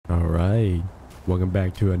Alright, welcome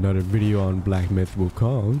back to another video on Black Myth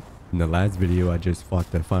Wukong. In the last video, I just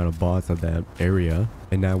fought the final boss of that area,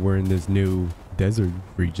 and now we're in this new desert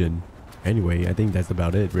region. Anyway, I think that's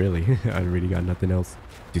about it, really. I really got nothing else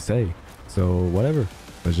to say. So, whatever.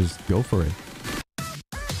 Let's just go for it.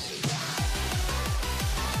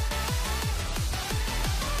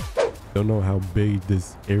 Don't know how big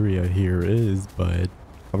this area here is, but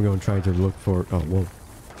I'm going to try to look for... Oh, whoa.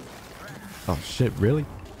 Oh, shit, really?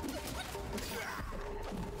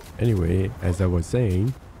 Anyway, as I was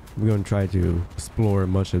saying, I'm going to try to explore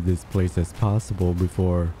much of this place as possible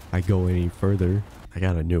before I go any further. I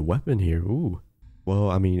got a new weapon here. Ooh.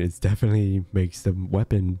 Well, I mean, it definitely makes the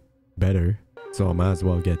weapon better. So I might as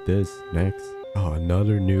well get this next. Oh,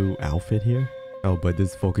 another new outfit here. Oh, but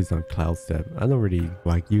this focus on cloud step. I don't really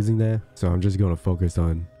like using that. So I'm just going to focus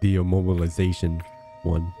on the immobilization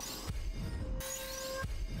one.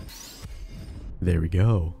 There we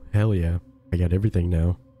go. Hell yeah. I got everything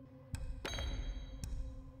now.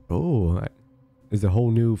 Oh, there's a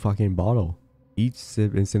whole new fucking bottle. Each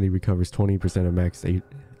sip instantly recovers 20% of max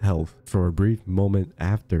health. For a brief moment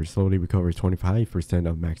after, slowly recovers 25%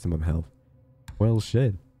 of maximum health. Well,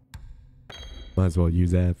 shit. Might as well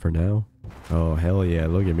use that for now. Oh, hell yeah.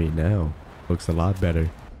 Look at me now. Looks a lot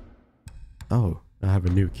better. Oh, I have a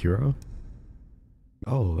new cure.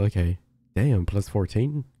 Oh, okay. Damn, plus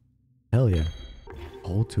 14? Hell yeah.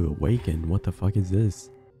 Hold to awaken. What the fuck is this?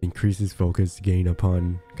 Increases focus gain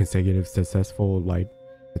upon consecutive successful light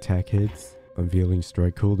attack hits. Unveiling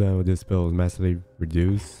strike cooldown with this spell is massively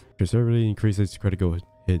reduced. Conservatively increases critical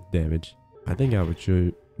hit damage. I think I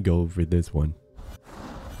should go for this one.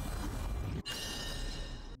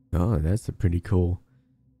 Oh, that's a pretty cool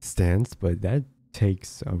stance, but that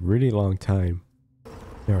takes a really long time.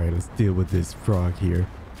 Alright, let's deal with this frog here.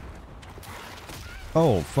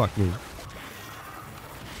 Oh, fuck me.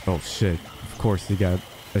 Oh shit. Of course he got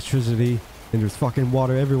electricity and there's fucking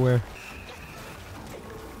water everywhere.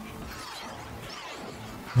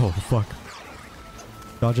 Oh fuck.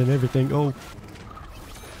 Dodging everything. Oh.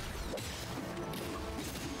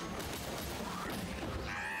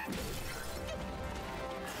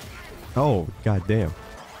 Oh, goddamn.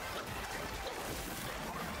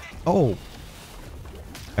 Oh.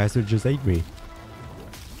 Bastard just ate me.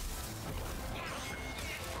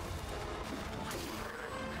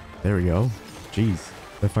 There we go. Jeez.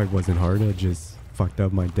 That fight wasn't hard. I just fucked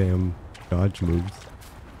up my damn dodge moves.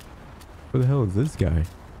 Who the hell is this guy?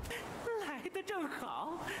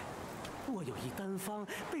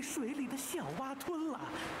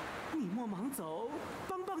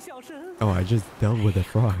 Oh, I just dealt with a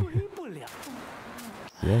frog.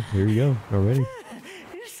 Yeah, here you go. Already.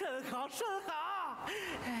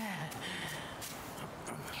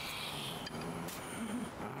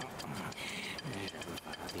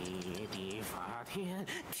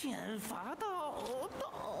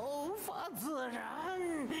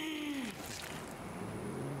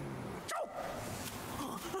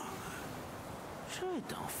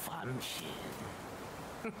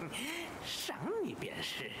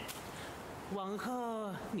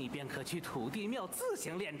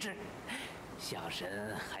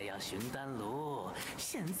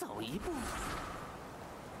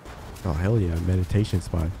 Oh hell yeah, meditation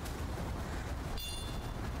spot.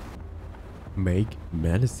 Make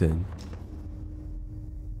medicine.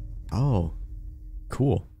 Oh,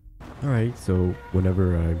 cool. Alright, so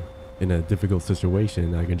whenever I'm in a difficult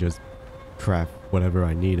situation, I can just craft whatever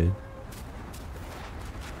I needed.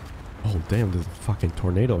 Oh damn, there's a fucking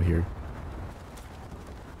tornado here.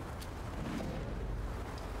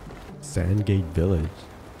 Sandgate Village.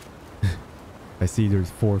 I see there's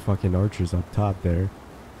 4 fucking archers up top there.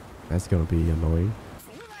 That's gonna be annoying.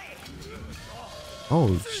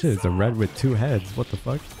 Oh shit, it's a red with 2 heads. What the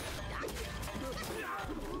fuck?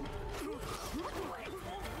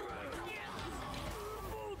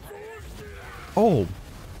 Oh!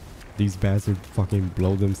 These bastards fucking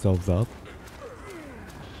blow themselves up.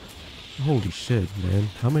 Holy shit, man.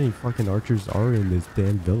 How many fucking archers are in this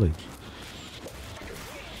damn village?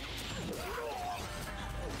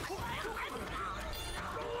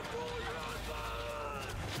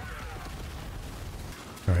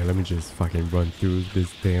 Alright, let me just fucking run through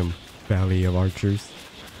this damn valley of archers.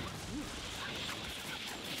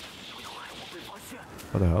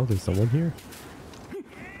 What the hell? There's someone here?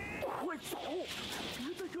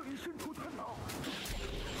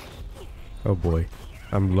 Oh boy.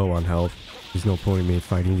 I'm low on health. There's no point in me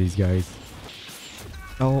fighting these guys.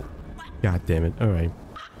 Oh. God damn it. Alright.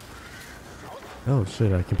 Oh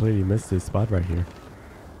shit, I completely missed this spot right here.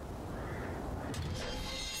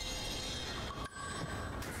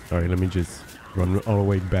 Alright, let me just run all the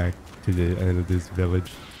way back to the end of this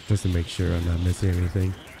village just to make sure I'm not missing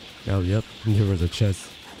anything. Oh, yep, there was a chest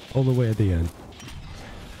all the way at the end.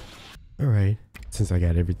 Alright, since I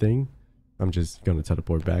got everything, I'm just gonna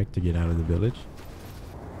teleport back to get out of the village.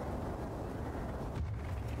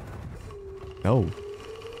 Oh.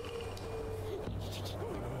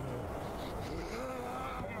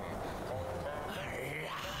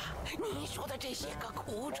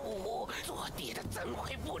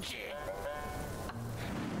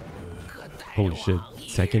 Holy shit,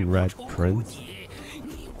 second rat prince?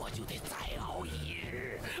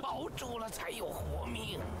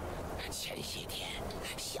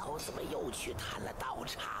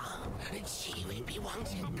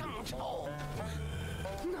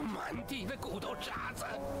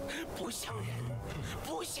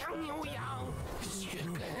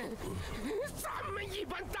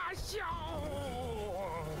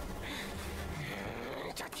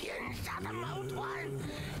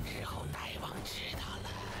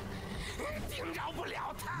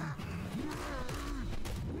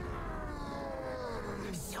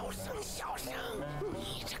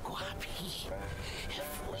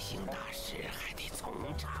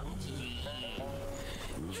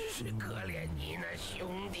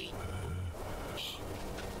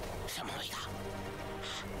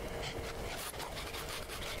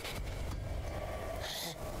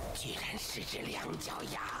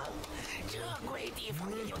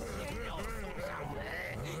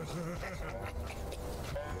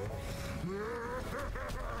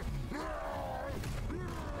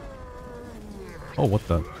 Oh, what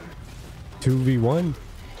the? 2v1?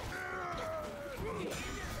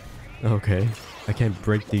 Okay. I can't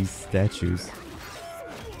break these statues.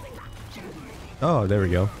 Oh, there we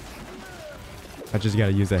go. I just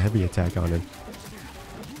gotta use a heavy attack on him.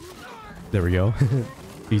 There we go.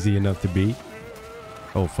 Easy enough to beat.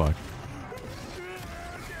 Oh, fuck.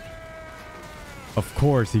 Of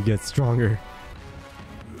course he gets stronger.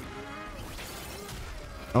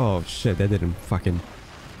 Oh, shit. That didn't fucking...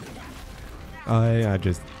 I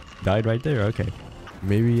just died right there. Okay.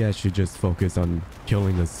 Maybe I should just focus on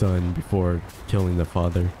killing the son before killing the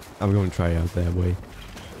father. I'm going to try out that way.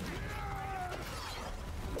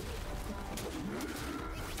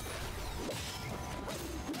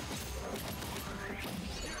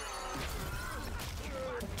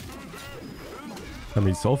 I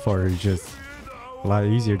mean, so far it's just a lot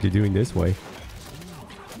easier to doing this way.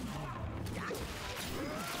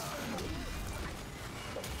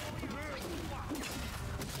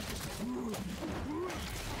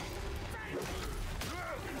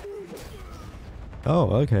 Oh,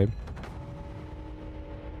 okay.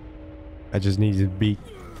 I just need to beat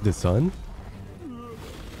the sun?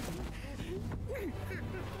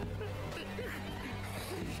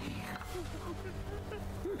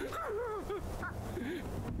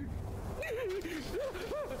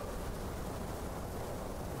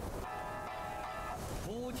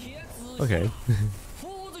 Okay.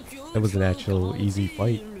 That was an actual easy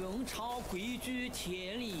fight.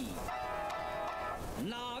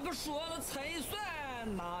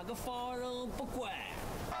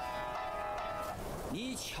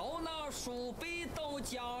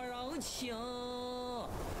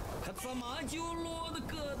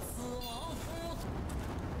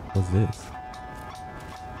 What's this?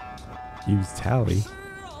 Use tally.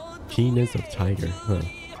 Keenness of tiger. Huh.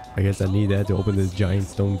 I guess I need that to open this giant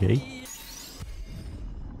stone gate.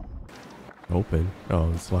 Open?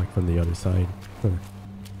 Oh, it's locked from the other side. Huh.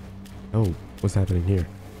 Oh, what's happening here?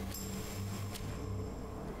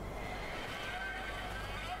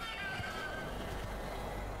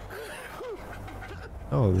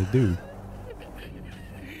 Oh, the dude.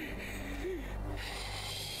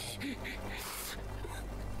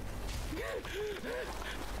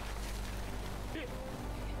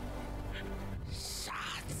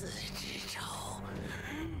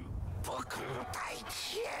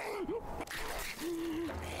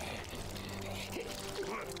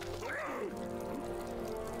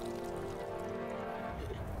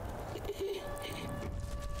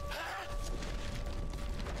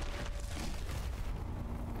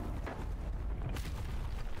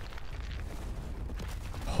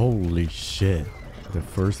 Holy shit. The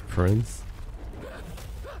first prince?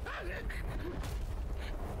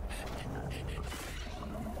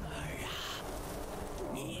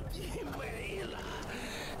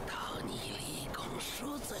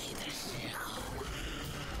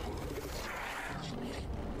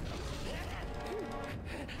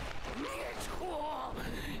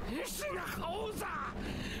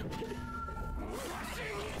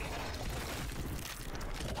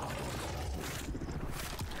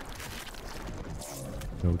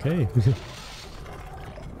 Okay.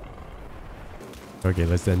 Okay,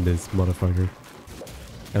 let's end this motherfucker.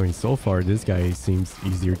 I mean, so far, this guy seems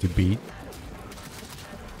easier to beat.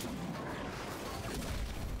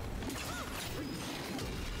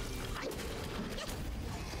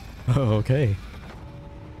 Oh, okay.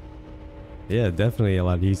 Yeah, definitely a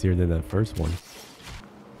lot easier than that first one.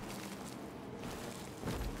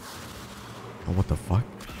 Oh, what the fuck?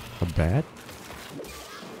 A bat?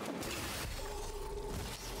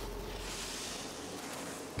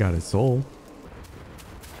 Got a soul.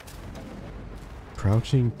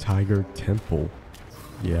 Crouching Tiger Temple.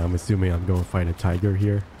 Yeah, I'm assuming I'm going to fight a tiger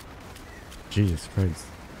here. Jesus Christ.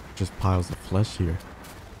 Just piles of flesh here.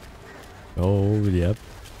 Oh, yep.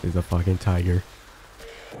 There's a fucking tiger.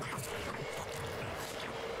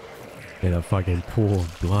 In a fucking pool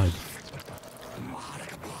of blood.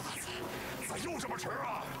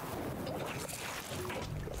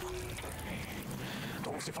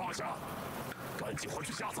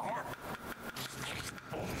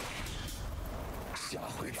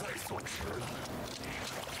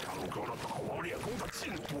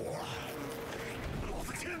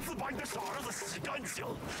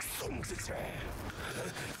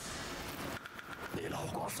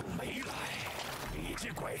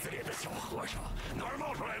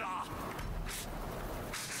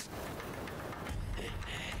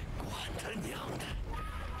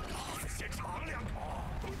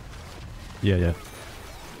 Yeah, yeah.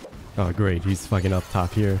 Oh, great. He's fucking up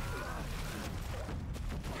top here.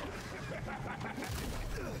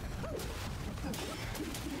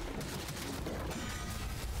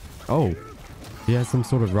 Oh, he has some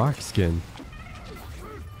sort of rock skin.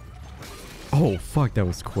 Oh, fuck, that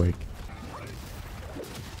was quick.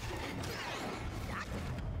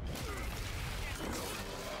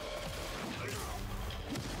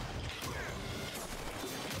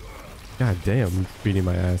 God damn, he's beating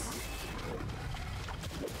my ass.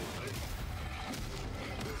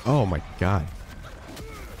 Oh my god.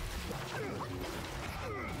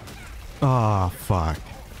 Ah, fuck.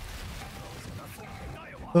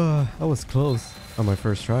 That was close on my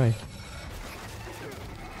first try.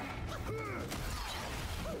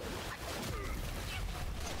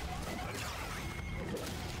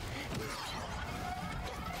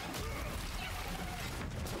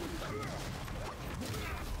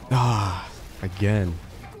 Ah, again.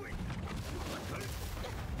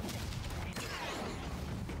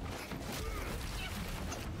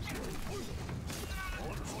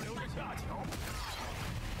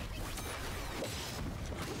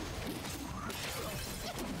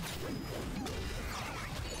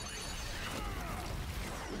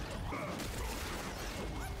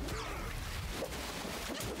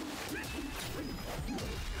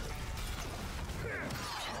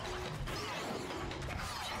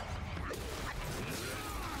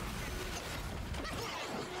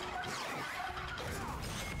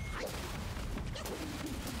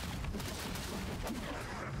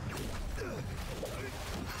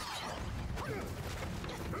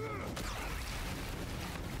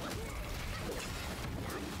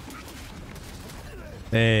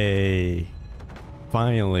 Hey,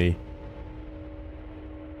 finally.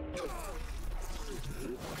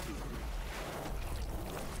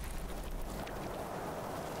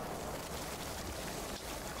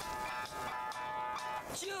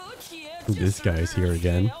 This guy's here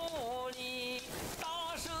again.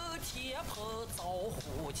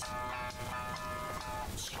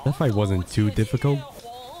 That fight wasn't too difficult.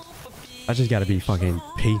 I just gotta be fucking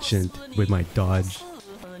patient with my dodge.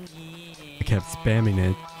 I kept spamming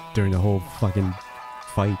it during the whole fucking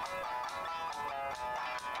fight.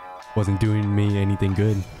 Wasn't doing me anything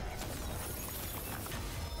good.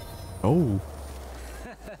 Oh.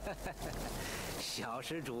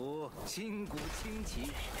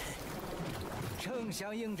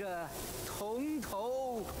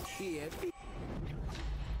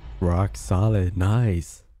 Rock solid,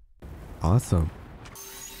 nice. Awesome.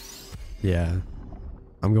 Yeah,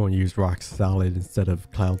 I'm going to use rock solid instead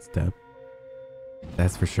of cloud step.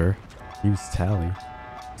 That's for sure. Use tally.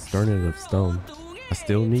 Sternate of stone. I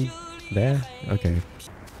still need that? Okay.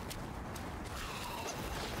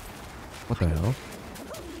 What the hell?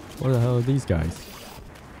 What the hell are these guys?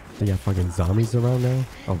 They got fucking zombies around now?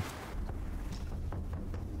 Oh.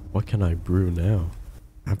 What can I brew now?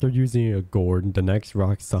 After using a gourd, the next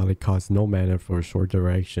rock solid costs no mana for a short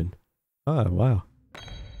duration. Oh, wow.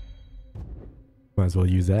 Might as well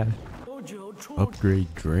use that.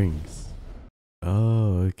 Upgrade drinks.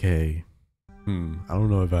 Oh, okay. I don't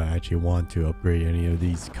know if I actually want to upgrade any of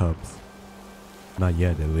these cups. Not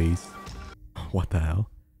yet, at least. What the hell?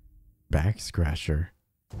 Back scratcher.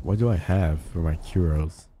 What do I have for my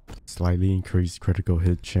Kuros? Slightly increased critical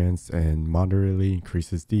hit chance and moderately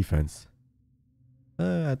increases defense.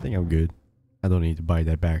 I think I'm good. I don't need to buy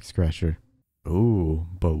that back scratcher. Ooh,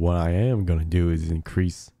 but what I am gonna do is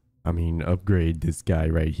upgrade this guy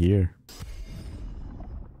right here.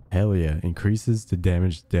 Hell yeah, increases the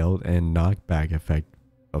damage dealt and knockback effect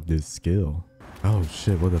of this skill. Oh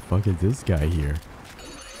shit, what the fuck is this guy here?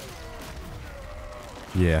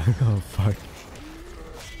 Yeah, oh fuck.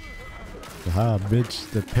 Aha, bitch,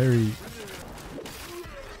 the parry.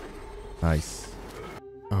 Nice.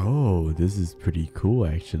 Oh, this is pretty cool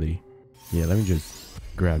actually. Yeah, let me just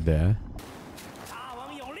grab that.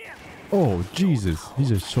 Oh, Jesus. He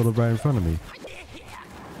just showed up right in front of me.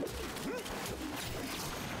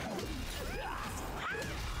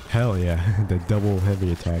 Hell yeah. The double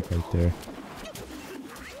heavy attack right there.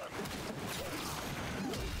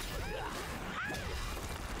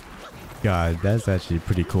 God, that's actually a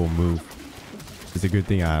pretty cool move. It's a good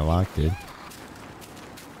thing I unlocked it.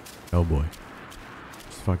 Oh boy.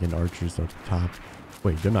 There's fucking archers up top.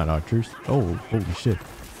 Wait, they're not archers. Oh, holy shit.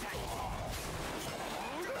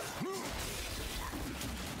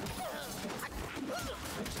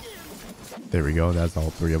 There we go. That's all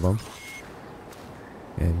three of them.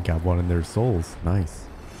 And got one in their souls. Nice.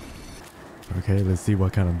 Okay, let's see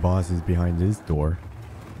what kind of boss is behind this door.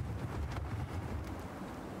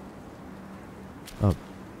 Oh.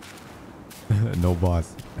 No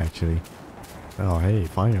boss, actually. Oh, hey,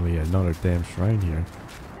 finally another damn shrine here.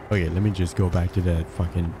 Okay, let me just go back to that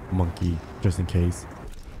fucking monkey just in case.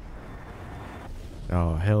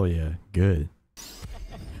 Oh, hell yeah. Good.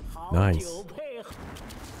 Nice.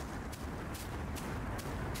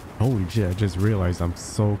 Holy shit, I just realized I'm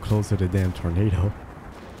so close to the damn tornado.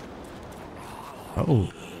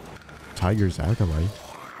 Oh. Tiger's acolyte.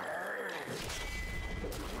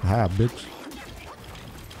 Ah, bitch.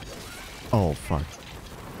 Oh, fuck.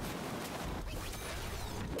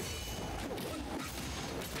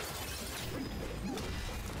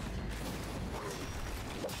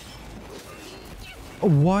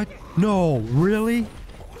 What? No, really?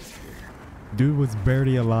 Dude was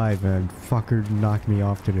barely alive and fucker knocked me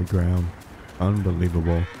off to the ground.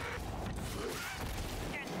 Unbelievable.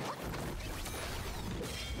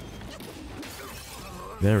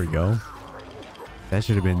 There we go. That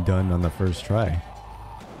should have been done on the first try.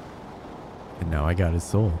 And now I got his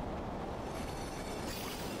soul.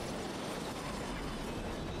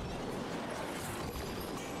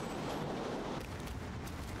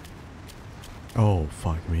 Oh,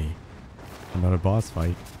 fuck me. Another boss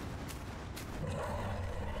fight.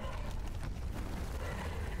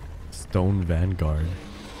 Stone Vanguard.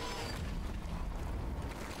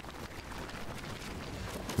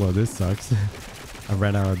 Well, this sucks. I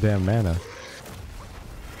ran out of damn mana.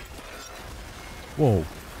 Whoa.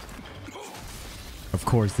 Of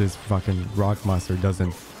course, this fucking rock monster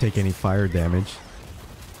doesn't take any fire damage.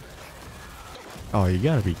 Oh, you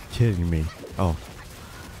gotta be kidding me. Oh.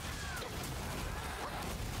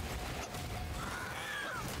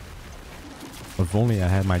 If only I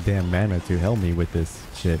had my damn mana to help me with this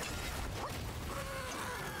shit.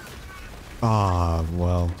 Ah,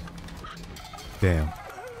 well. Damn.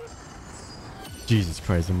 Jesus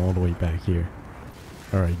Christ, I'm all the way back here.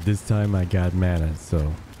 Alright, this time I got mana,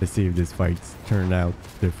 so let's see if this fight's turned out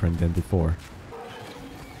different than before.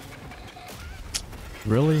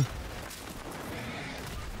 Really?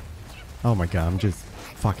 Oh my god, I'm just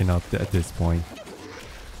fucking up at this point.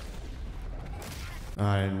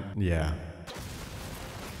 Yeah.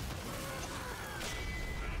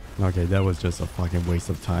 Okay, that was just a fucking waste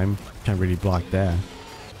of time. Can't really block that.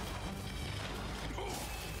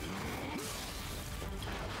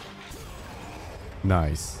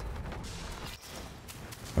 Nice.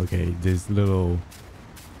 Okay, this little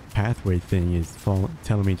pathway thing is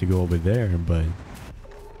telling me to go over there, but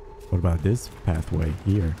what about this pathway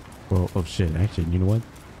here? Well, oh shit, actually, you know what?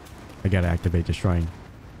 I gotta activate the shrine.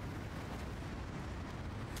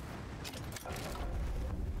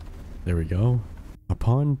 There we go.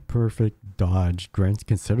 Upon perfect dodge, grants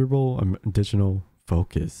considerable additional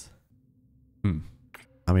focus.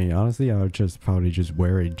 I mean, honestly, I would just probably just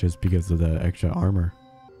wear it just because of the extra armor.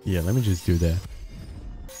 Yeah, let me just do that.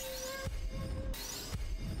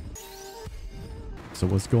 So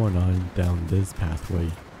what's going on down this pathway?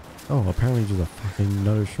 Oh, apparently there's a fucking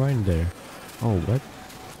another shrine there. Oh, what?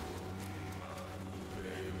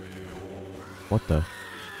 What the?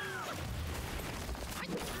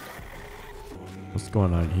 What's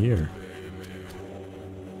going on here?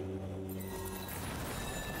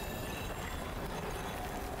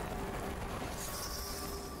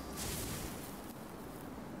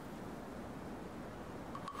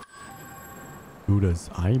 Buddha's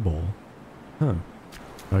eyeball. Huh.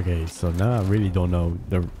 Okay, so now I really don't know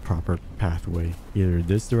the proper pathway. Either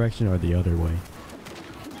this direction or the other way.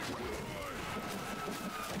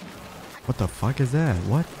 What the fuck is that?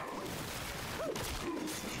 What?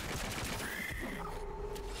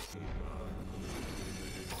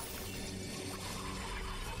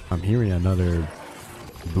 I'm hearing another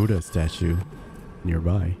Buddha statue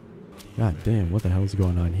nearby. God damn, what the hell is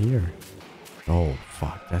going on here? Oh,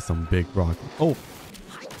 fuck. That's some big rock. Oh!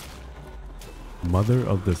 Mother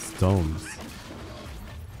of the Stones.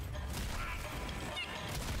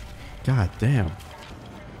 God damn.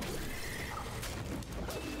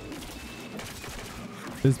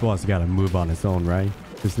 This boss gotta move on its own, right?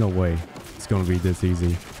 There's no way it's gonna be this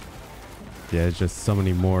easy. Yeah, it's just so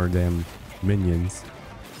many more damn minions.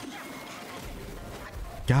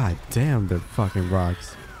 God damn, the fucking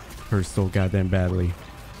rocks hurt so goddamn badly.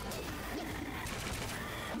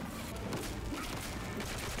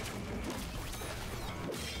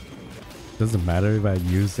 Doesn't matter if I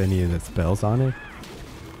use any of the spells on it.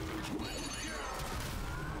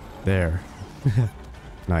 There.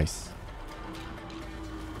 Nice.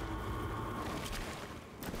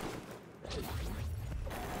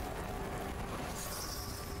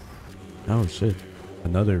 Oh shit.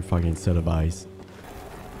 Another fucking set of eyes.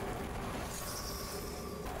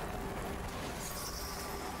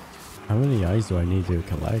 How many eyes do I need to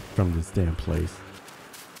collect from this damn place?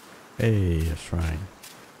 Hey, a shrine.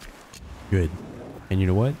 Good. And you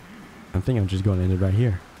know what? I think I'm just going to end it right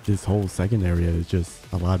here. This whole second area is just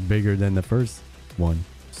a lot bigger than the first one.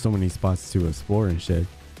 So many spots to explore and shit.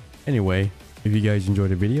 Anyway, if you guys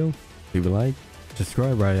enjoyed the video, leave a like,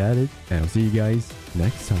 subscribe right at it, and I'll see you guys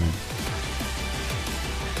next time.